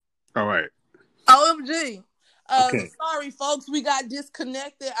All right. OMG. Okay. Sorry, folks, we got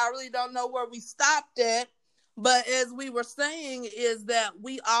disconnected. I really don't know where we stopped at. But as we were saying, is that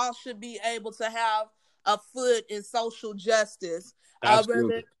we all should be able to have a foot in social justice, whether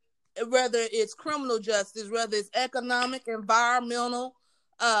Absolutely. it's criminal justice, whether it's economic, environmental,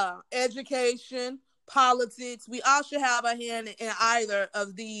 education, politics. We all should have a hand in either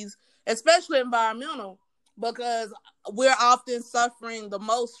of these, especially environmental, because we're often suffering the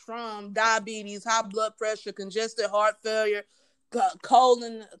most from diabetes, high blood pressure, congested heart failure,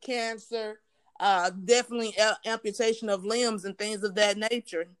 colon cancer, definitely amputation of limbs and things of that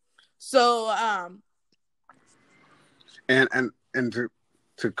nature. So, And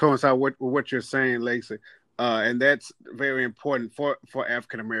to coincide with what you're saying, Lacey, and that's very important for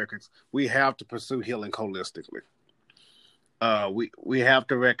African Americans. We have to pursue healing holistically. We have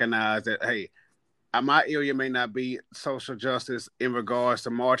to recognize that, hey, my area may not be social justice in regards to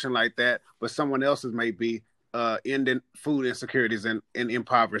marching like that, but someone else's may be ending food insecurities in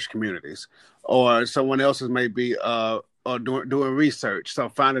impoverished communities, or someone else's may be doing research. So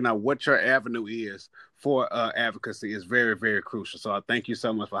finding out what your avenue is for advocacy is very, very crucial. So I thank you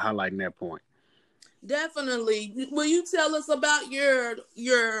so much for highlighting that point. definitely. Will you tell us about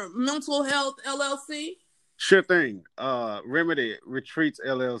your mental health LLC? Sure thing. Remedy Retreats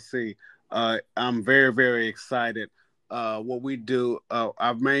LLC. I'm very, very excited. What we do,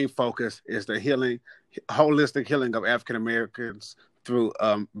 our main focus is the holistic healing of African Americans through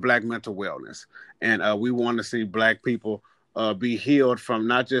Black mental wellness, and we want to see Black people be healed from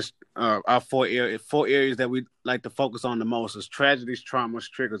not just our four areas that we like to focus on the most is tragedies, traumas,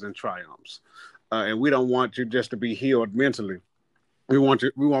 triggers, and triumphs. And we don't want you just to be healed mentally. We want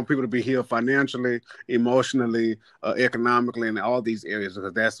people to be healed financially, emotionally, economically, in all these areas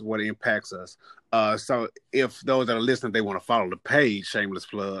because that's what impacts us. So if those that are listening, they want to follow the page, shameless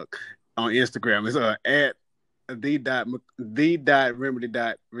plug, on Instagram, it's at the remedy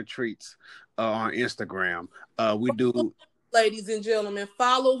retreats on Instagram. We do, Ladies and gentlemen,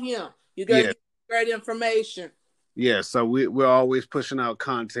 follow him. You're going to yeah. get great information. Yeah, so we're always pushing out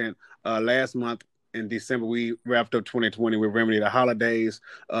content. Last month in December, we wrapped up 2020 with Remedy the Holidays,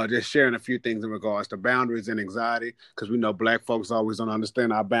 just sharing a few things in regards to boundaries and anxiety, because we know Black folks always don't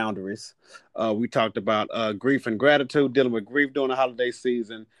understand our boundaries. We talked about grief and gratitude, dealing with grief during the holiday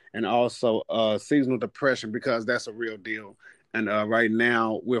season, and also seasonal depression, because that's a real deal. And right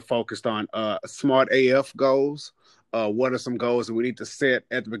now, we're focused on smart AF goals. What are some goals that we need to set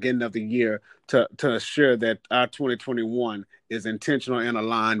at the beginning of the year to assure that our 2021 is intentional and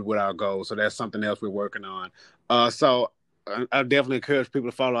aligned with our goals. So that's something else we're working on. So I definitely encourage people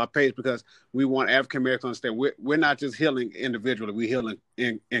to follow our page because we want African Americans to understand we're not just healing individually, we're healing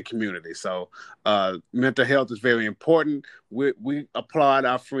in community. So mental health is very important. We applaud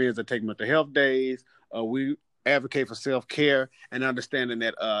our friends that take mental health days. We advocate for self-care and understanding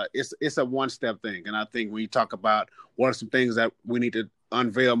that it's a one-step thing. And I think when you talk about what are some things that we need to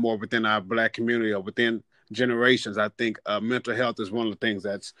unveil more within our Black community or within generations, I think mental health is one of the things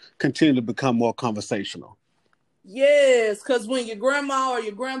that's continuing to become more conversational. Yes, because when your grandma or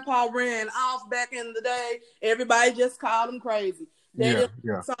your grandpa ran off back in the day, everybody just called them crazy. They Yeah, didn't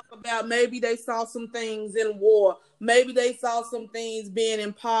yeah. talk about maybe they saw some things in war. Maybe they saw some things being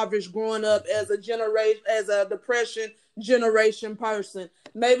impoverished growing up as a generation, as a depression generation person.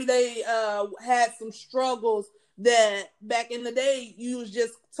 Maybe they had some struggles that back in the day you was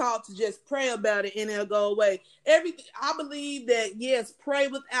just taught to just pray about it and it'll go away. Everything, I believe that yes, pray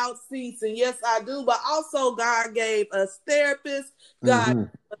without ceasing. Yes, I do. But also God gave us therapists, God Mm-hmm. gave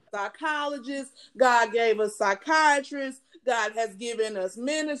us psychologists, God gave us psychiatrists, God has given us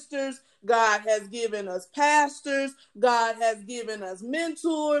ministers, God has given us pastors, God has given us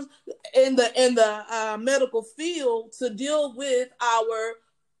mentors in the medical field to deal with our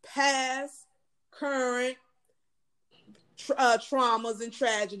past, current, traumas and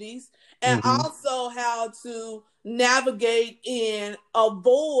tragedies, and Mm-hmm. also how to navigate and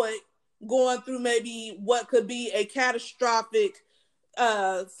avoid going through maybe what could be a catastrophic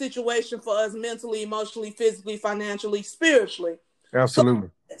situation for us mentally, emotionally, physically, financially, spiritually. So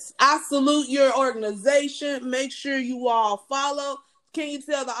Absolutely. I salute your organization. Make sure you all follow. Can you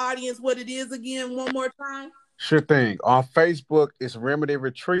tell the audience what it is again one more time? Sure thing. On Facebook, it's Remedy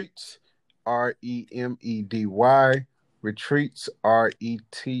Retreats, Remedy Retreats, Retreats.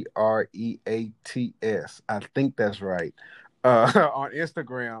 I think that's right. On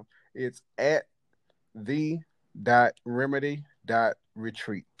Instagram, it's at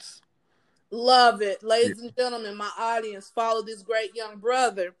the.remedy.retreats. Love it. Yeah. Ladies and gentlemen, my audience, follow this great young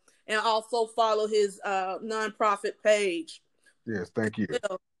brother and also follow his nonprofit page. Yes, thank you.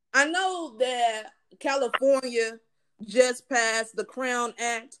 I know that California just passed the Crown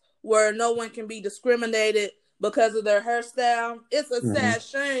Act where no one can be discriminated because of their hairstyle. It's a Mm-hmm. sad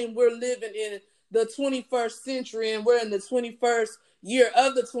shame we're living in the 21st century and we're in the 21st year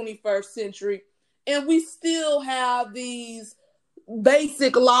of the 21st century. And we still have these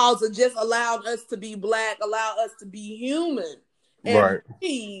basic laws that just allowed us to be black, allow us to be human and Right.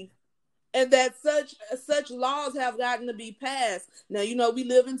 breathe, and that such laws have gotten to be passed. Now, we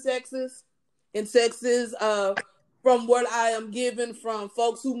live in Texas. In Texas, from what I am given from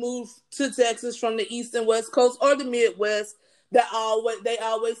folks who moved to Texas from the East and West Coast or the Midwest, they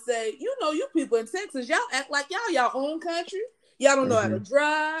always say, you people in Texas, y'all act like y'all own country. Y'all don't know how to Mm-hmm.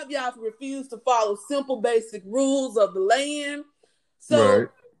 drive. Y'all refuse to follow simple, basic rules of the land. Right. So,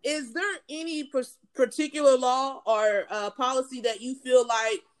 is there any particular law or policy that you feel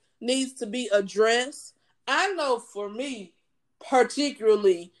like needs to be addressed? I know for me,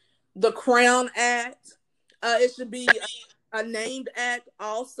 particularly the Crown Act, it should be a named act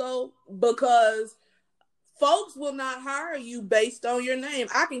also, because folks will not hire you based on your name.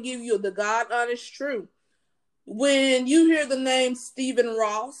 I can give you the God honest truth. When you hear the name Stephen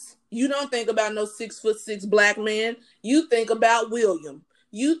Ross, you don't think about no 6'6" black man. You think about William.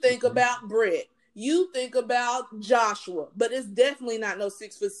 You think about Brett. You think about Joshua. But it's definitely not no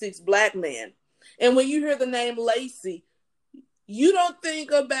 6'6" black man. And when you hear the name Lacey, you don't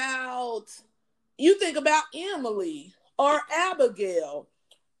think about Emily or Abigail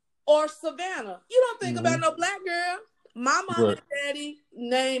or Savannah. You don't think Mm-hmm. about no black girl. My mom Right. and daddy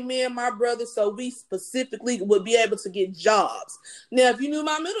named me and my brother so we specifically would be able to get jobs. Now, if you knew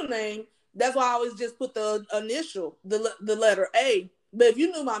my middle name, that's why I always just put the initial, the letter A. But if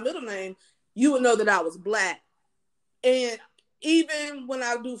you knew my middle name, you would know that I was black. And even when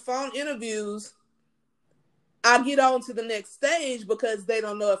I do phone interviews, I get on to the next stage because they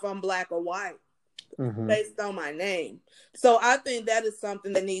don't know if I'm black or white Mm-hmm. based on my name. So I think that is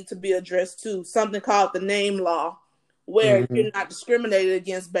something that needs to be addressed too. Something called the name law, where Mm-hmm. you're not discriminated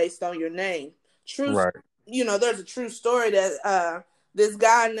against based on your name. True, Right. there's a true story that this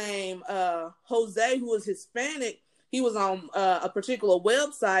guy named Jose, who was Hispanic, he was on a particular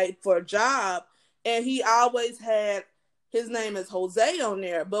website for a job, and he always had his name as Jose on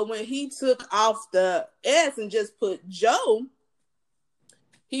there. But when he took off the S and just put Joe,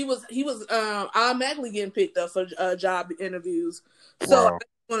 he was automatically getting picked up for job interviews. So Wow. I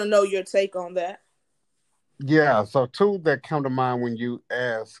want to know your take on that. Yeah. So two that come to mind when you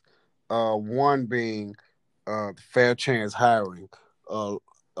ask, one being fair chance hiring uh,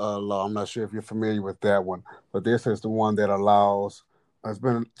 law. I'm not sure if you're familiar with that one, but this is the one that allows. There's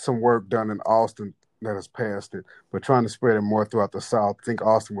been some work done in Austin that has passed it, but trying to spread it more throughout the South. I think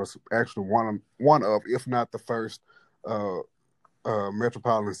Austin was actually one of, if not the first, uh,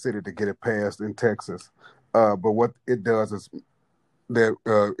 metropolitan city to get it passed in Texas. But what it does is that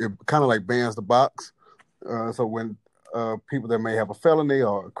it kind of like bans the box. So when people that may have a felony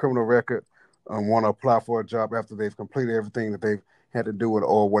or a criminal record want to apply for a job after they've completed everything that they've had to do it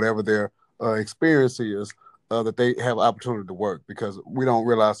or whatever their experience is, that they have opportunity to work, because we don't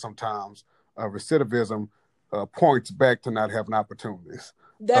realize sometimes recidivism points back to not having opportunities.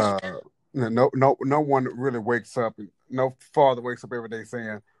 That's Uh, no one really wakes up. No father wakes up every day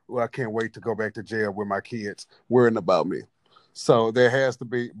saying, "Well, I can't wait to go back to jail with my kids worrying about me." So there has to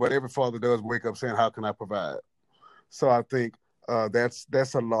be, but every father does wake up saying, "How can I provide?" So I think that's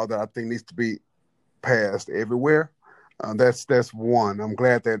a law that I think needs to be passed everywhere. That's one. I'm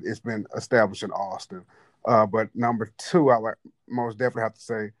glad that it's been established in Austin. But number two, I would most definitely have to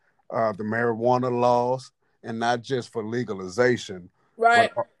say the marijuana laws, and not just for legalization, but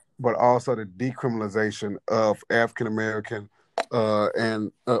right. but also the decriminalization of African American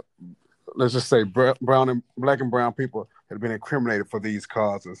and let's just say brown and black and brown people have been incriminated for these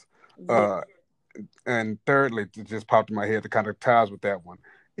causes. Yeah. Uh, and thirdly, to just popped in my head, that kind of ties with that one,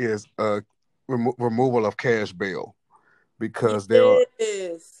 is removal of cash bail, because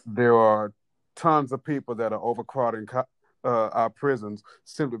Yes. there are tons of people that are overcrowding our prisons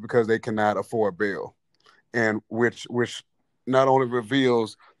simply because they cannot afford bail, and which not only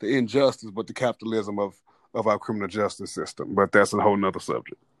reveals the injustice but the capitalism of our criminal justice system. But that's a whole nother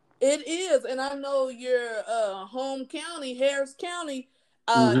subject. It is, and I know your home county, Harris County, is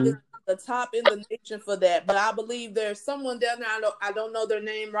Mm-hmm. the top in the nation for that. But I believe there's someone down there. I don't know their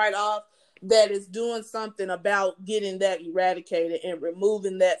name right off. That is doing something about getting that eradicated and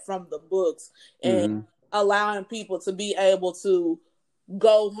removing that from the books and Mm-hmm. allowing people to be able to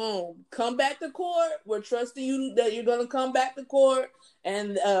go home, come back to court. We're trusting you that you're going to come back to court,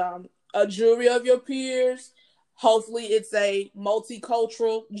 and a jury of your peers Hopefully, it's a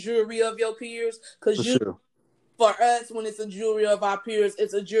multicultural jury of your peers. For Because sure. for us, when it's a jury of our peers,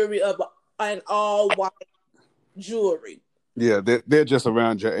 it's a jury of an all-white jury. Yeah, they're just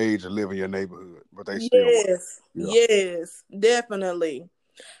around your age and live in your neighborhood, but they still work. Yes, Yeah. yes, definitely.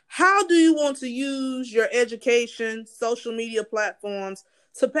 How do you want to use your education, social media platforms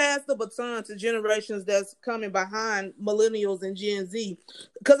to pass the baton to generations that's coming behind millennials and Gen Z?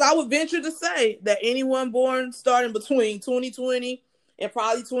 Because I would venture to say that anyone born starting between 2020 and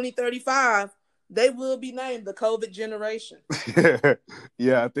probably 2035, they will be named the COVID generation.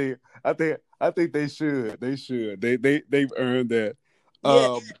 Yeah, I think they should. They should. They've earned that.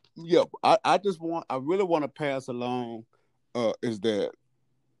 Yeah. Yeah, I really want to pass along is that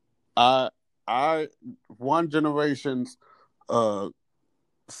I one generation's uh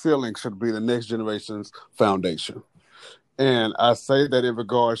ceiling should be the next generation's foundation. And I say that in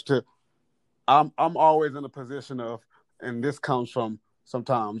regards to I'm always in a position of, and this comes from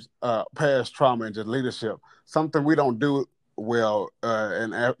sometimes past trauma and just leadership, something we don't do well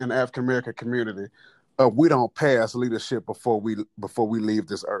in the African American community. We don't pass leadership before we leave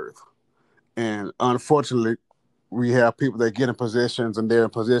this earth, and unfortunately, we have people that get in positions and they're in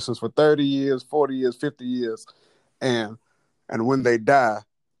positions for 30 years, 40 years, 50 years, and when they die,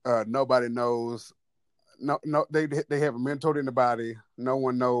 nobody knows. No, they haven't mentored anybody. No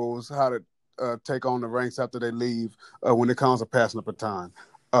one knows how to take on the ranks after they leave when it comes to passing the baton.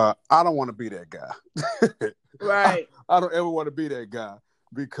 I don't want to be that guy. Right. I don't ever want to be that guy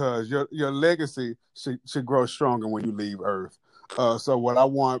because your legacy should grow stronger when you leave Earth. So what I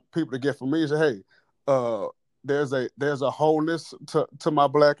want people to get from me is, hey, there's a wholeness to my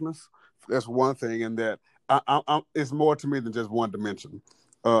blackness. That's one thing, and that it's more to me than just one dimension.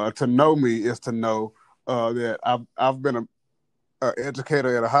 To know me is to know that I've been a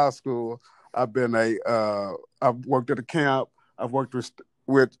educator at a high school. I've worked at a camp. I've worked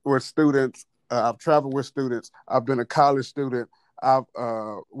with students. I've traveled with students. I've been a college student. I've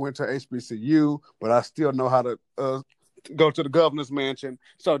went to HBCU, but I still know how to go to the governor's mansion.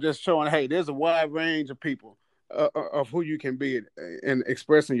 So just showing, hey, there's a wide range of people of who you can be in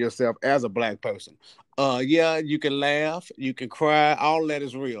expressing yourself as a Black person. Yeah, you can laugh, you can cry. All that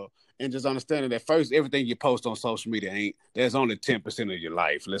is real. And just understanding that first, everything you post on social media there's only 10% of your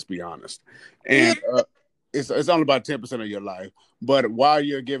life. Let's be honest. And it's only about 10% of your life. But while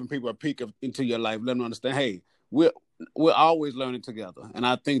you're giving people a peek into your life, let them understand, hey, we're always learning together. And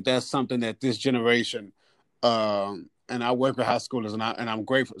I think that's something that this generation, and I work with high schoolers, and I'm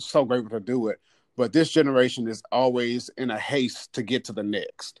so grateful to do it. But this generation is always in a haste to get to the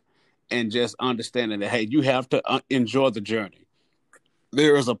next, and just understanding that, hey, you have to enjoy the journey.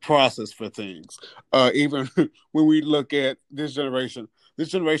 There is a process for things. Even when we look at this generation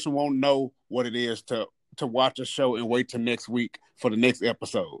won't know what it is to watch a show and wait till next week for the next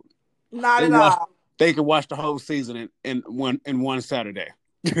episode. Not at all. They can watch the whole season in one Saturday.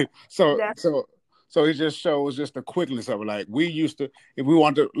 So it just shows just the quickness of it. Like we used to, if we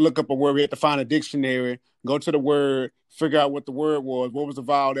wanted to look up a word, we had to find a dictionary, go to the word, figure out what the word was, what was the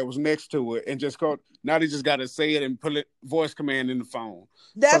vowel that was next to it, and just go. Now they just got to say it and put it voice command in the phone.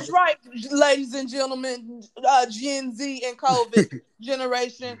 That's right, ladies and gentlemen, Gen Z and COVID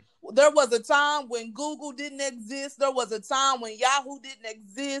generation. There was a time when Google didn't exist. There was a time when Yahoo didn't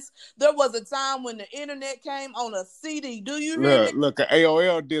exist. There was a time when the internet came on a CD. Do you hear me? Look,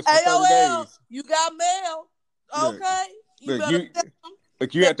 AOL did for 30 days. You got mail. Okay.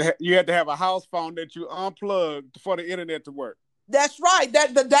 You had to have a house phone that you unplugged for the internet to work. That's right.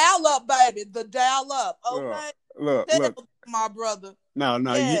 That the dial up, baby. The dial up. Okay. Look, my brother. No.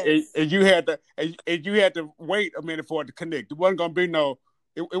 Yes. You had to wait a minute for it to connect. It wasn't gonna be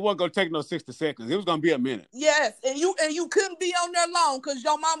It wasn't gonna take no 60 seconds. It was gonna be a minute. Yes, and you couldn't be on there long because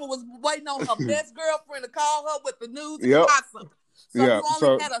your mama was waiting on her best girlfriend to call her with the news and gossip. So you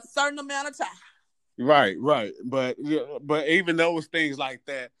only had a certain amount of time. Right. But even those things like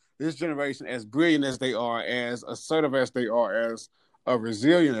that, this generation, as brilliant as they are, as assertive as they are, as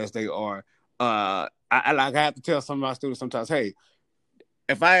resilient as they are, I have to tell some of my students sometimes, hey,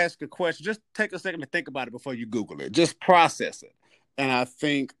 if I ask a question, just take a second to think about it before you Google it. Just process it. And I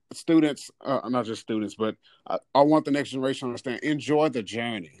think students, not just students, but I want the next generation to understand, enjoy the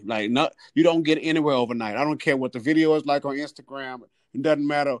journey. Like, you don't get anywhere overnight. I don't care what the video is like on Instagram. It doesn't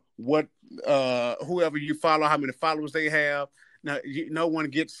matter what whoever you follow, how many followers they have. Now, no one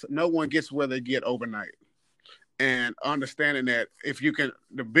gets where they get overnight. And understanding that if you can,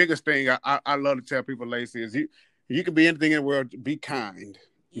 the biggest thing I love to tell people, Lacey, is you can be anything in the world. Be kind.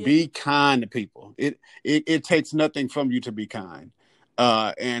 Yeah. Be kind to people. It takes nothing from you to be kind.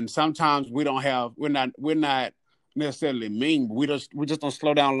 And sometimes we're not necessarily mean, but we just don't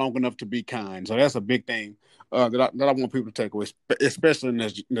slow down long enough to be kind. So that's a big thing that I want people to take away, especially in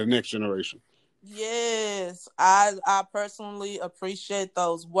the next generation. Yes, I personally appreciate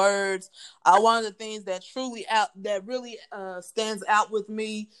those words. One of the things that truly out that really stands out with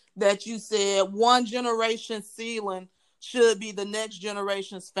me that you said, one generation ceiling should be the next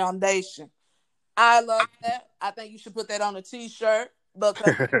generation's foundation. I love that. I think you should put that on a T-shirt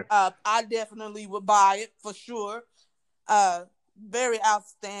because I definitely would buy it for sure. Very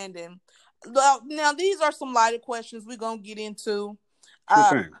outstanding. Now these are some lighter questions we're gonna get into. Sure Uh,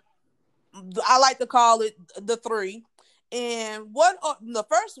 thing. I like to call it the three. And the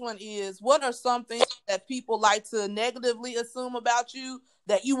first one is, what are some things that people like to negatively assume about you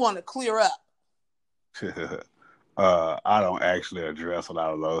that you want to clear up? I don't actually address a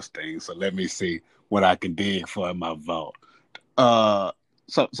lot of those things, so let me see what I can dig for in my vault. Uh,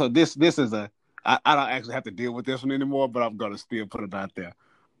 so this is I don't actually have to deal with this one anymore, but I'm gonna still put it out there.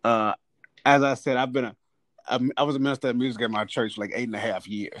 Uh, as I said, I was a minister of music at my church for like 8.5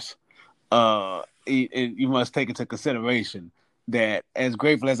 years. And you must take into consideration that as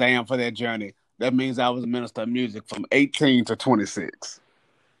grateful as I am for that journey, that means I was a minister of music from 18 to 26.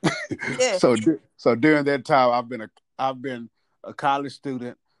 Yes. So during that time, I've been a college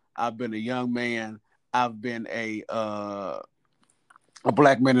student. I've been a young man. I've been a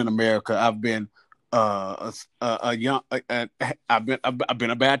black man in America. I've been a young. I've been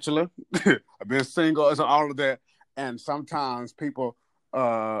a bachelor. I've been single. So all of that. And sometimes people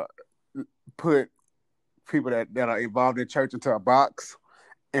put people that are involved in church into a box,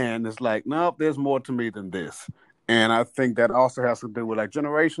 and it's like, no, there's more to me than this. And I think that also has to do with like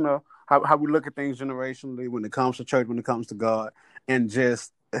generational, how we look at things generationally when it comes to church, when it comes to God, and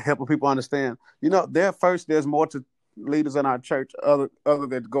just helping people understand, there's more to leaders in our church other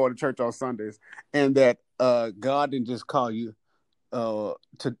than going to church on Sundays, and that God didn't just call you to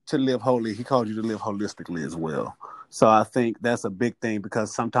live holy. He called you to live holistically as well. So I think that's a big thing,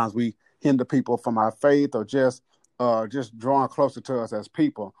 because sometimes we hinder people from our faith, or just drawing closer to us as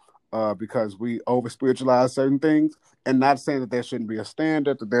people, because we over spiritualize certain things. And not saying that there shouldn't be a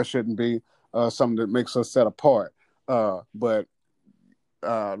standard, that there shouldn't be something that makes us set apart. But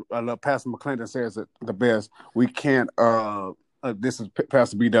I love Pastor McClendon says it the best. We can't. This is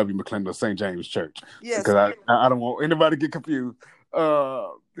Pastor B.W. McClendon of St. James Church. Yes. Because I don't want anybody to get confused.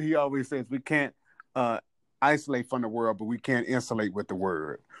 He always says we can't isolate from the world, but we can't insulate with the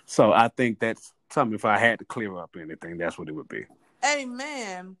word. So I think that's something. If I had to clear up anything, that's what it would be.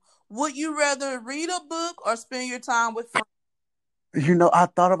 Amen. Would you rather read a book or spend your time with friends? I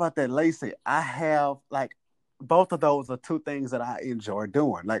thought about that, Lacey. I have like both of those are two things that I enjoy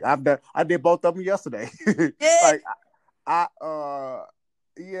doing. Like I did both of them yesterday. Yeah. Like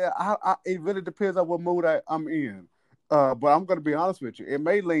it really depends on what mood I'm in. But I'm going to be honest with you. It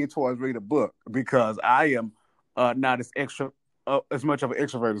may lean towards read a book, because I am not as much of an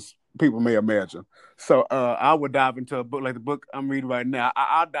extrovert as people may imagine. So I would dive into a book like the book I'm reading right now.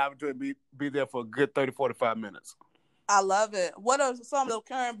 I'll dive into it, be there for a good 30, 45 minutes. I love it. What are some of the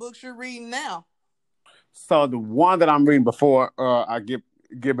current books you're reading now? So the one that I'm reading before I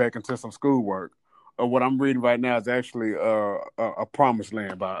get back into some schoolwork, what I'm reading right now is actually A Promised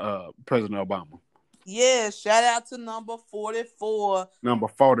Land by President Obama. Yes, shout out to number 44. Number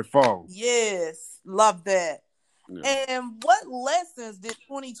 44. Yes, love that. Yeah. And what lessons did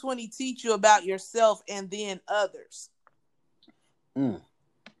 2020 teach you about yourself and then others?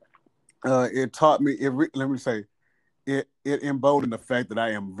 It taught me. Let me say, it emboldened the fact that I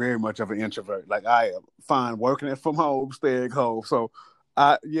am very much of an introvert. Like, I am fine working from home, staying home. So,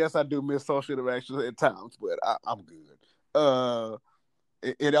 I do miss social interactions at times, but I'm good.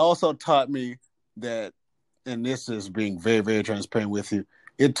 It also taught me that, and this is being very, very transparent with you.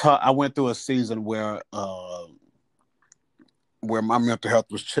 I went through a season where my mental health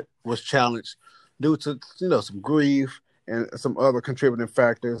was challenged due to some grief and some other contributing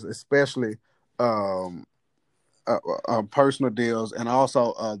factors, especially personal deals, and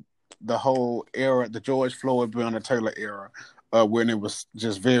also the whole era, the George Floyd, Breonna Taylor era, when it was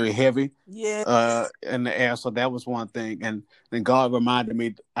just very heavy. Yeah. In the air. So that was one thing, and then God reminded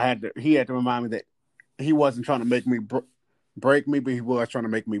me. He had to remind me that He wasn't trying to make me break me, but He was trying to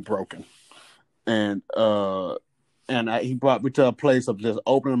make me broken. And He brought me to a place of just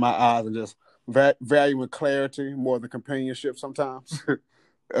opening my eyes and just valuing clarity more than companionship sometimes.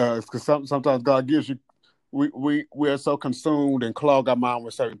 Because sometimes God gives you. We are so consumed and clog our mind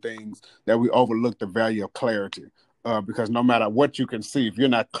with certain things that we overlook the value of clarity. Because no matter what you can see, if you're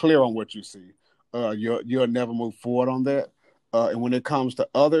not clear on what you see, you'll never move forward on that. And when it comes to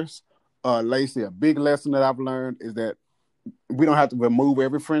others, Lacey, a big lesson that I've learned is that we don't have to remove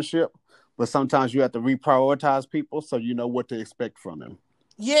every friendship, but sometimes you have to reprioritize people so you know what to expect from them.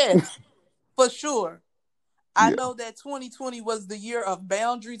 Yes, for sure. I Yeah, know that 2020 was the year of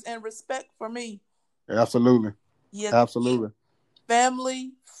boundaries and respect for me. absolutely, Yes, absolutely.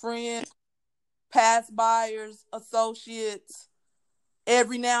 family, friends, past buyers, associates,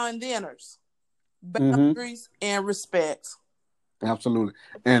 every now and theners. Mm-hmm. Boundaries and respect. Absolutely.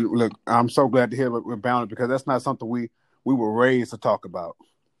 And look, I'm so glad to hear we're bounded because that's not something we were raised to talk about.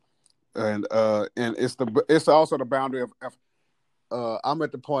 And it's also the boundary of I'm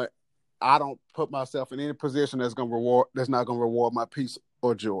at the point I don't put myself in any position that's not gonna reward my peace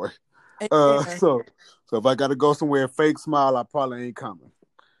or joy. Uh, Amen. so so if I got to go somewhere and fake smile, I probably ain't coming.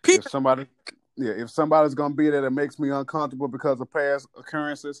 If somebody, yeah, if somebody's gonna be there that makes me uncomfortable because of past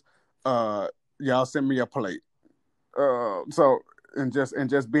occurrences, y'all send me a plate. So and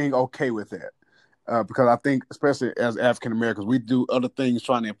just being okay with that. Because I think, especially as African Americans, we do other things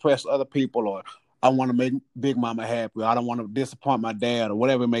trying to impress other people, or I want to make Big Mama happy, or I don't want to disappoint my dad, or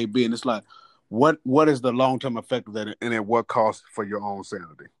whatever it may be. And it's like, what is the long term effect of that, and at what cost for your own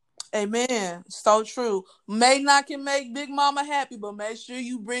sanity? Amen. So true. May not can make Big Mama happy, but make sure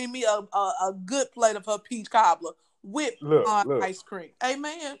you bring me a good plate of her peach cobbler with Look. ice cream.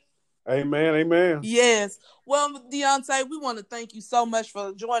 Amen. Amen, amen. Yes. Well, Deontay, we want to thank you so much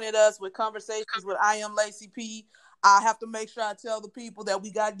for joining us with Conversations with I Am Lacey P. I have to make sure I tell the people that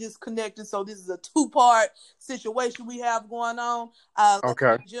we got disconnected. So this is a two-part situation we have going on.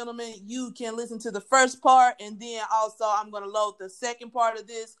 Okay. Gentlemen, you can listen to the first part, and then also I'm going to load the second part of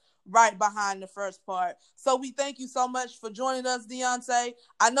this right behind the first part. So we thank you so much for joining us, Deontay.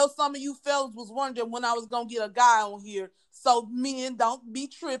 I know some of you fellas was wondering when I was gonna get a guy on here. So men, don't be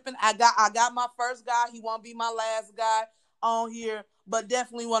tripping. I got my first guy. He won't be my last guy on here, but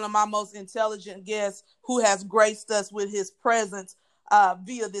definitely one of my most intelligent guests who has graced us with his presence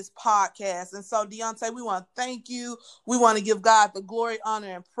via this podcast. And so, Deontay, we want to thank you. We want to give God the glory,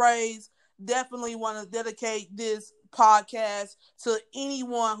 honor, and praise. Definitely want to dedicate this podcast to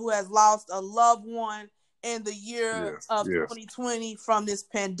anyone who has lost a loved one in the year of Yes. 2020 from this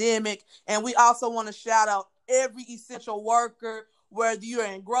pandemic. And we also want to shout out every essential worker, whether you're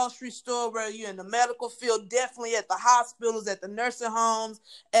in grocery store, whether you're in the medical field, definitely at the hospitals, at the nursing homes,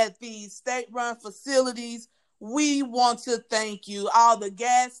 at the state-run facilities. We want to thank you. All the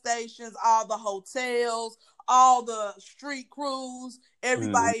gas stations, all the hotels, all the street crews,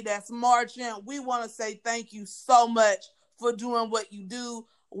 everybody that's marching. We want to say thank you so much for doing what you do.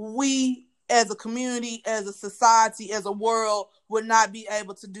 We, as a community, as a society, as a world, would not be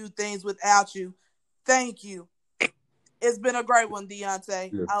able to do things without you. Thank you. It's been a great one,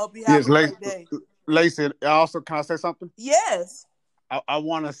 Deontay. Yes, I hope you have yes, a great day. Lacey. Also, can I say something? Yes. I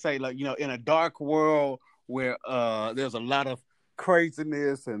want to say, like, in a dark world where there's a lot of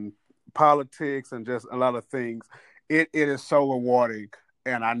craziness and politics and just a lot of things, it is so rewarding.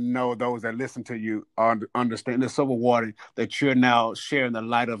 And I know those that listen to you understand it's so rewarding that you're now sharing the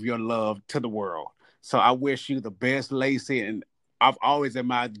light of your love to the world. So I wish you the best, Lacey, and I've always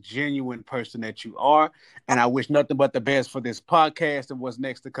admired the genuine person that you are. And I wish nothing but the best for this podcast and what's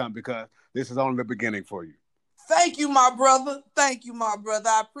next to come, because this is only the beginning for you. Thank you, my brother. Thank you, my brother.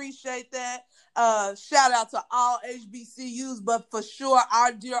 I appreciate that. Shout out to all HBCUs, but for sure,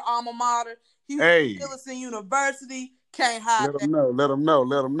 our dear alma mater, Houston University, can't hide that. Let them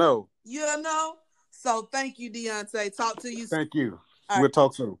know. You know? So thank you, Deontay. Talk to you soon. Thank you. All We'll right.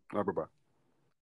 talk soon. Bye-bye.